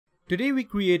Today we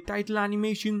create title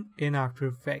animation in After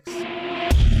Effects.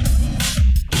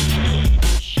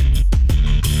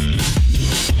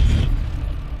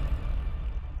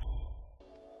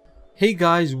 Hey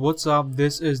guys, what's up?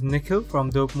 This is Nikhil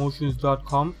from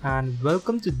dopemotions.com and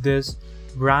welcome to this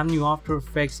brand new After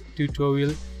Effects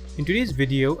tutorial. In today's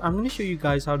video, I'm going to show you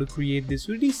guys how to create this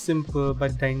really simple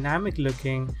but dynamic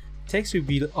looking text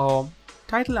reveal or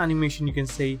title animation, you can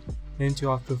say, into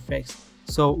After Effects.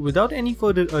 So without any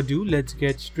further ado, let's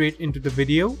get straight into the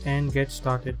video and get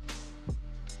started.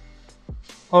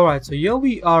 Alright, so here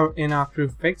we are in After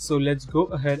Effects. So let's go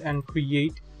ahead and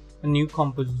create a new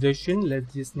composition.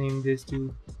 Let's just name this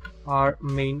to our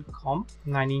main comp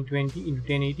 1920 into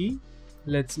 1080.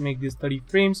 Let's make this 30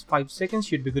 frames, 5 seconds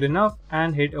should be good enough,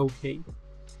 and hit OK.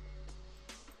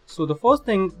 So the first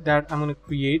thing that I'm going to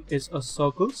create is a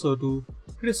circle. So to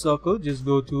create a circle, just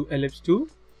go to ellipse tool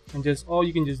and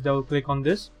you can just double click on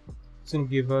this. It's going to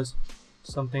give us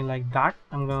something like that.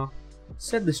 I'm going to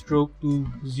set the stroke to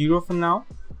 0 for now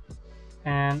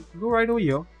and go right over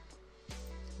here.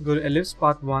 Go to ellipse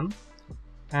path 1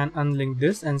 and unlink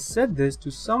this and set this to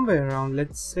somewhere around,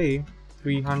 let's say,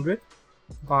 300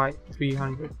 by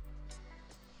 300.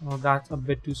 Now that's a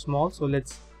bit too small, so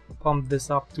let's pump this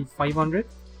up to 500.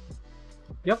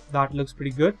 Yep, that looks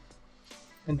pretty good.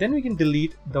 And then we can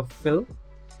delete the fill,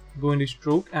 go into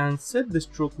stroke and set the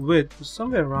stroke width to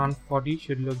somewhere around 40.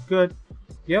 Should look good.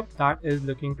 Yep, that is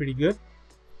looking pretty good.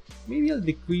 Maybe I'll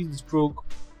decrease the stroke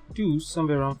to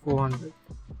somewhere around 400.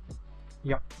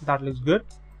 Yep, that looks good.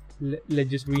 Let's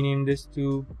just rename this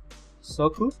to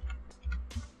circle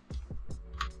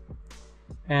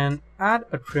and add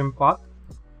a trim path.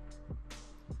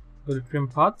 Go to trim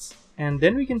paths and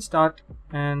then we can start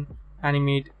and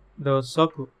animate the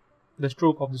circle, the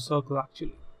stroke of the circle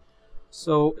actually.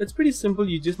 So it's pretty simple.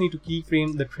 You just need to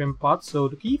keyframe the trim path. So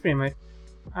to keyframe it,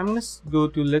 I'm going to go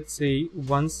to, let's say,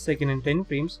 1 second and 10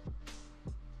 frames.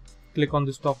 Click on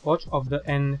the stopwatch of the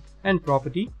end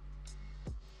property.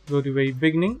 Go to very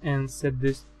beginning and set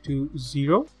this to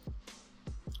 0.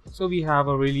 So we have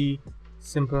a really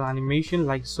simple animation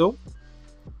like so.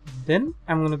 Then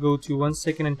I'm going to go to 1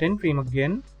 second and 10 frame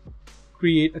again.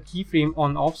 Create a keyframe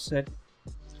on offset.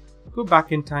 Go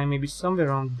back in time, maybe somewhere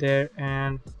around there,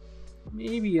 and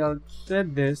maybe I'll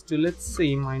set this to, let's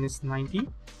say, -90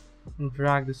 and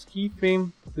drag this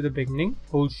keyframe to the beginning.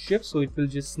 Hold shift so it will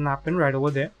just snap in right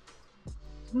over there.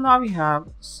 So now we have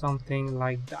something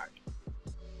like that.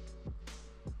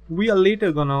 We are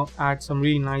later gonna add some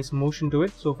really nice motion to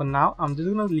it. So for now, I'm just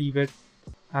gonna leave it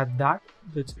at that.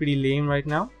 It's pretty lame right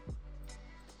now.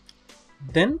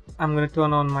 Then I'm gonna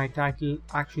turn on my title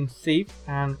action save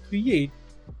and create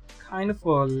kind of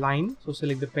a line. So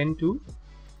select the pen tool.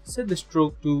 Set the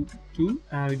stroke to 2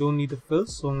 and we don't need the fill,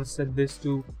 so I'm going to set this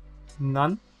to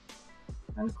none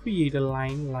and create a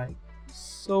line like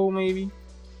so, maybe.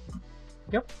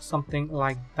 Yep, something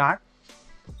like that.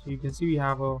 So you can see we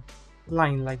have a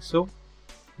line like so.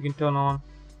 You can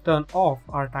turn off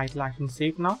our title action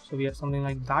save now, so we have something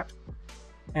like that.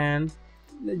 And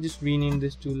let's just rename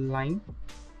this to line.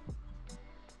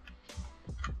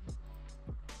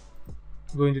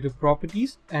 Go into the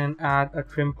properties and add a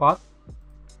trim path.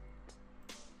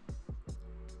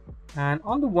 And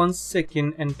on the 1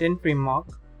 second and 10 frame mark,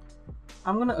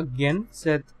 I'm gonna again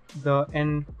set the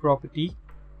end property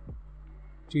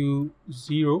to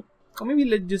 0, or maybe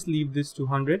let's just leave this to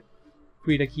 100.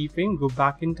 Create a keyframe, go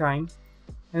back in time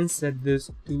and set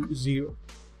this to 0.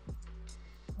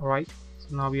 Alright,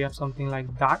 so now we have something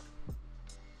like that.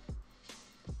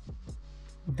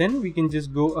 Then we can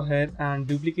just go ahead and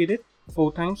duplicate it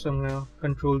 4 times. So I'm gonna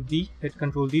hit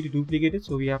Control D to duplicate it,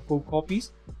 so we have 4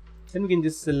 copies. Then we can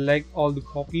just select all the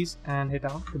copies and hit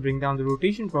out to bring down the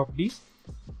rotation properties,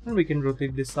 and we can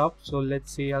rotate this up. So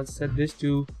let's say I'll set this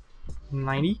to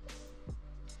 90,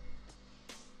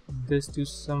 this to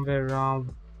somewhere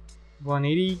around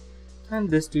 180, and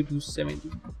this to 270.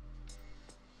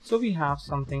 So we have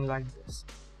something like this.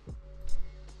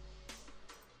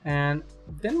 And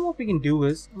then what we can do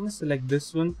is I'm going to select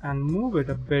this one and move it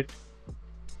a bit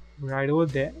right over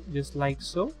there, just like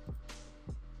so.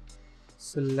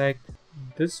 Select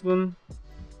this one,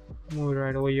 move it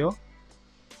right over here.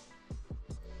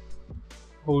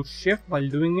 Hold shift while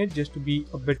doing it just to be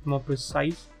a bit more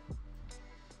precise,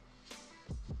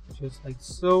 just like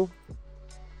so.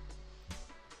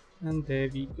 And there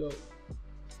we go.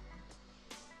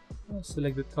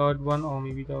 Select the third one, or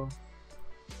maybe the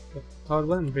third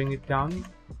one, and bring it down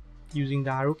using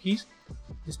the arrow keys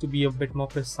just to be a bit more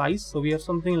precise. So we have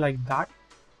something like that.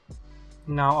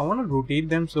 Now I want to rotate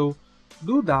them, so to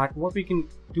do that, what we can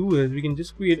do is we can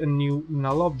just create a new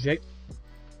null object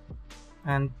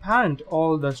and parent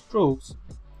all the strokes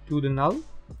to the null.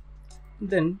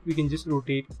 Then we can just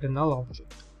rotate the null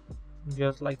object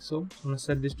just like so. I'm going to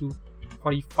set this to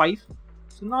 45.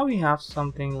 So now we have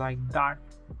something like that.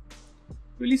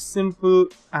 Really simple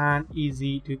and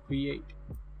easy to create.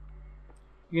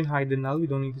 You can hide the null, we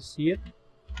don't need to see it.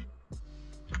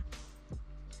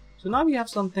 So now we have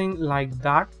something like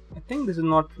that. I think this is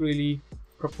not really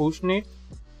proportionate,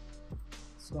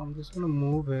 so I'm just going to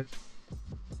move it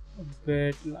a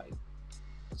bit like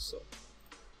so.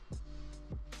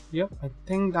 Yep, I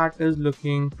think that is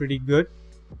looking pretty good.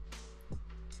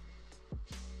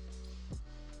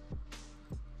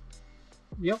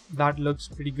 Yep, that looks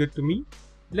pretty good to me.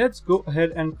 Let's go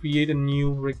ahead and create a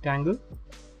new rectangle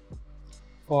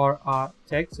for our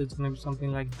text. It's going to be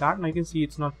something like that. Now you can see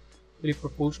it's not really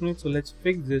proportionate, so let's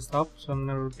fix this up. So I'm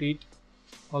going to rotate,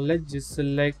 or let's just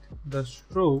select the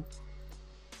stroke,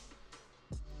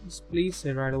 just place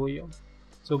it right over here.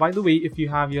 So by the way, if you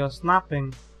have your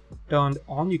snapping turned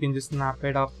on, you can just snap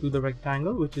it up to the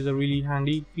rectangle, which is a really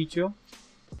handy feature.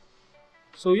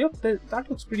 So yep, that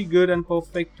looks pretty good and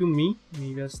perfect to me.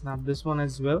 Maybe I'll snap this one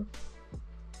as well.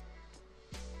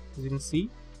 As you can see,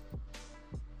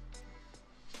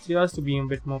 just to be a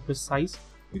bit more precise,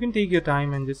 you can take your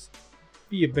time and just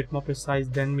be a bit more precise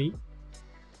than me.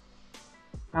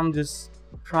 I'm just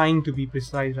trying to be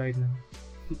precise right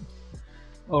now.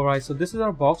 Alright, so this is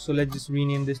our box, so let's just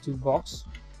rename this to box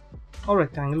or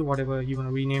rectangle, whatever you want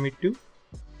to rename it to,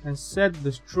 and set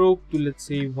the stroke to, let's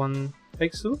say, 1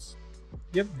 pixels.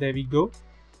 Yep, there we go.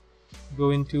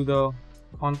 Go into the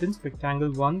contents,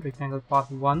 rectangle 1, rectangle path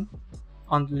 1,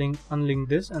 unlink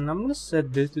this, and I'm going to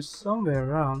set this to somewhere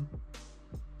around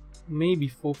maybe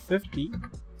 450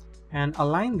 and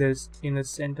align this in the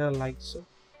center like so.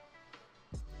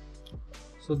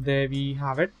 So there we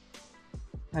have it,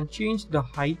 and change the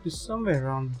height to somewhere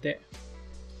around there.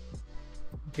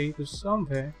 Okay, to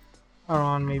somewhere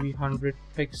around maybe 100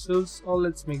 pixels, or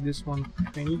let's make this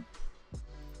 120.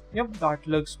 Yep, that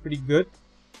looks pretty good.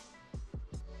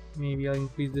 Maybe I'll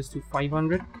increase this to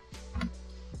 500.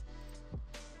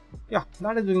 Yeah,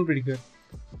 that is looking pretty good.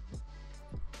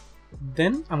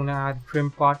 Then I'm gonna add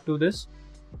trim part to this,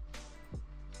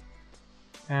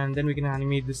 and then we can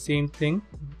animate the same thing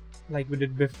like we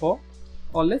did before.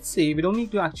 Or let's say we don't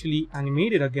need to actually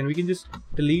animate it again, we can just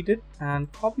delete it and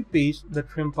copy paste the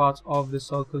trim parts of the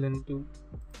circle into.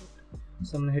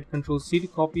 So I'm gonna hit Ctrl C to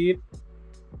copy it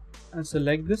and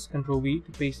select this, Ctrl V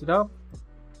to paste it up.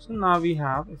 So now we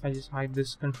have, if I just hide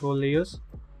this control layers,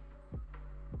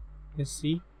 you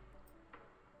see,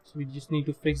 so we just need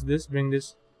to fix this, bring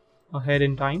this ahead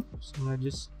in time. So I'm gonna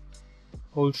just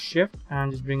hold shift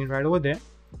and just bring it right over there.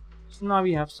 So now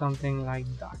we have something like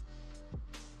that.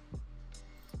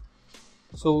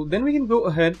 So then we can go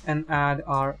ahead and add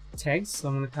our text. So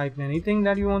I'm going to type in anything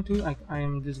that you want to. I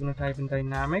am just going to type in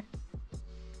dynamic.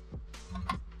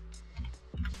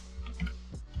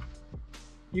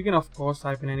 You can of course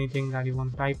type in anything that you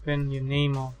want to type in, your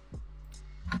name, or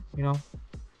your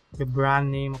brand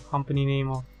name or company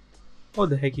name, or what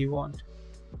the heck you want.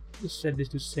 Just set this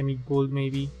to semi-bold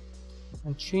maybe,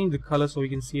 and change the color so we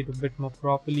can see it a bit more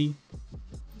properly.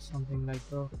 Something like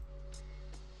a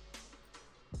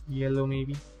yellow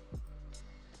maybe.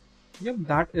 Yep,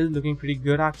 that is looking pretty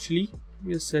good actually.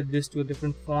 We'll set this to a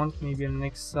different font, maybe a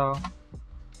Nexa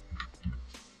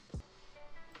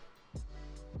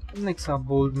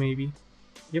bold maybe.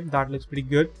 Yep, that looks pretty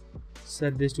good.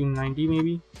 Set this to 90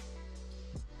 maybe,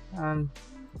 and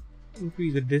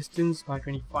increase the distance by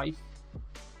 25.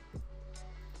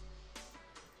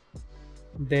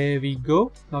 There we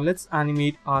go. Now let's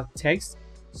animate our text.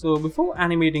 So before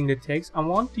animating the text, I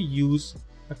want to use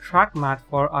a track matte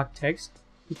for our text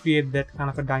to create that kind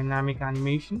of a dynamic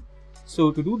animation.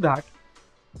 So to do that,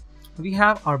 we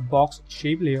have our box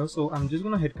shape layer. So I'm just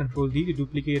going to hit Ctrl D to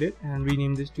duplicate it and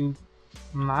rename this to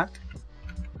matte.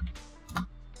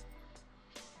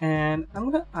 And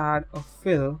I'm going to add a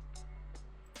fill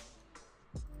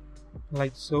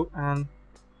like so, and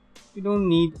we don't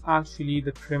need actually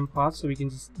the trim parts, so we can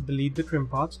just delete the trim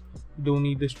parts. We don't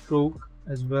need the stroke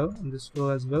as well and this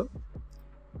fill as well.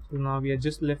 So now we are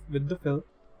just left with the fill.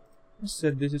 Let's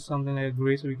set this is something like a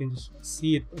gray so we can just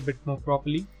see it a bit more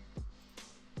properly,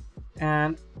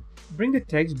 and bring the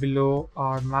text below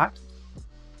our matte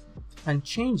and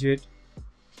change it,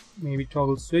 maybe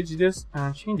toggle switch this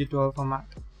and change it to alpha matte.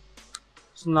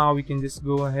 So now we can just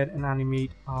go ahead and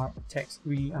animate our text.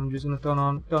 I'm just going to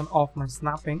turn off my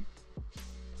snapping.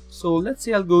 So let's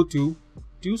say I'll go to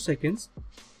 2 seconds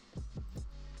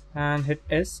and hit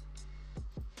S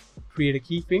create a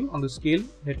keyframe on the scale,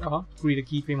 hit R to create a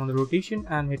keyframe on the rotation,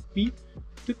 and hit P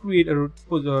to create a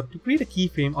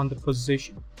keyframe on the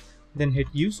position. Then hit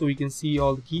U so we can see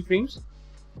all the keyframes.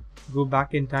 Go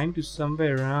back in time to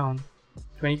somewhere around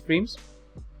 20 frames.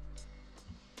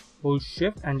 Hold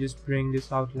shift and just bring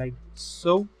this out like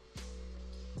so,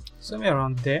 somewhere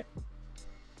around there.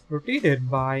 Rotate it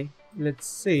by, let's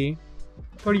say,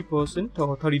 30%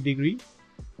 or 30 degree,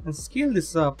 and scale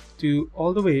this up to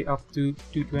all the way up to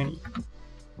 220.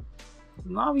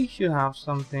 Now we should have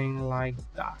something like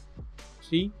that.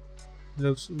 See,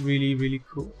 looks really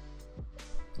cool.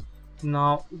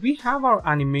 Now we have our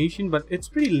animation, but it's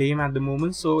pretty lame at the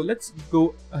moment, so let's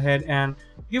go ahead and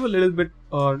give a little bit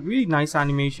really nice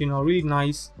animation, or really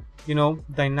nice, you know,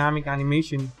 dynamic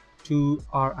animation to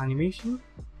our animation.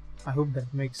 I hope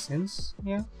that makes sense.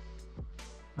 Yeah,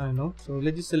 I don't know. So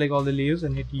let's just select all the layers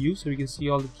and hit U so we can see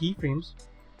all the keyframes.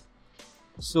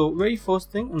 So very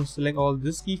first thing, I'm gonna select all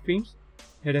these keyframes,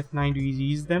 hit F9 to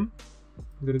ease them,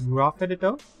 go to graph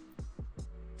editor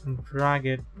and drag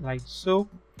it like so.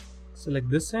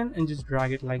 Select this end and just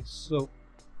drag it like so.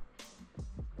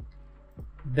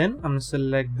 Then I'm gonna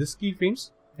select this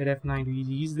keyframes, hit F9 to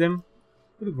ease them,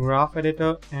 go to graph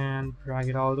editor and drag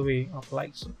it all the way up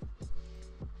like so.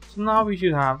 So now we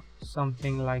should have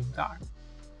something like that.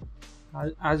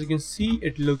 As you can see,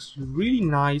 it looks really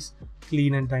nice,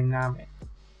 clean and dynamic.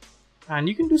 And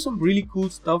you can do some really cool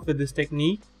stuff with this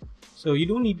technique. So you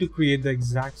don't need to create the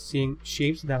exact same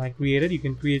shapes that I created. You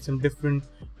can create some different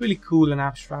really cool and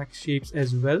abstract shapes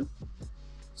as well.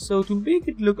 So to make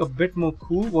it look a bit more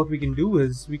cool, what we can do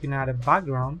is we can add a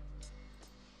background.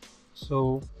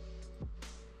 So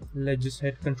let's just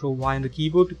hit Ctrl Y on the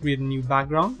keyboard to create a new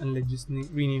background, and let's just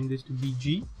rename this to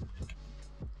BG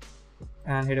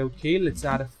and hit OK. Let's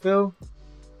add a fill.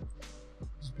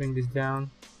 Just bring this down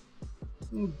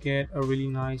and get a really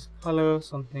nice color,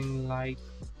 something like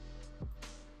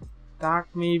that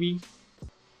maybe.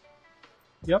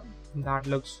 Yep, that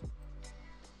looks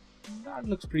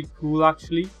pretty cool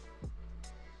actually.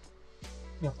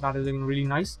 Yep, that is looking really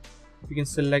nice. We can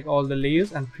select all the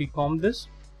layers and pre-comp this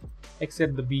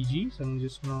except the BG. So I'm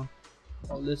just gonna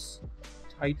call this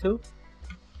title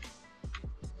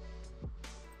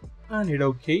and hit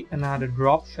OK and add a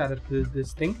drop shadow to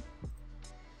this thing.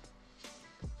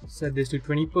 Set this to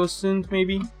 20%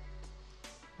 maybe,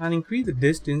 and increase the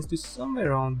distance to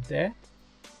somewhere around there,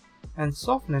 and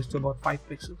softness to about 5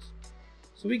 pixels.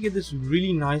 So we get this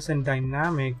really nice and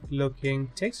dynamic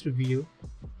looking text reveal,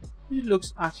 which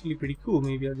looks actually pretty cool.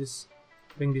 Maybe I'll just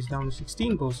bring this down to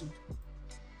 16%.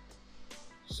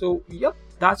 So yep,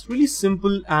 that's really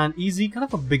simple and easy, kind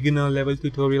of a beginner level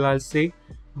tutorial I'll say.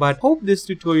 But hope this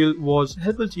tutorial was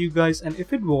helpful to you guys, and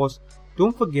if it was,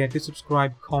 don't forget to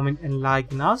subscribe, comment and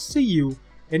like, and I'll see you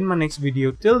in my next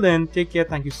video. Till then, take care,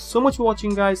 thank you so much for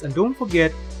watching guys, and don't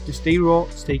forget to stay raw,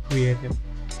 stay creative.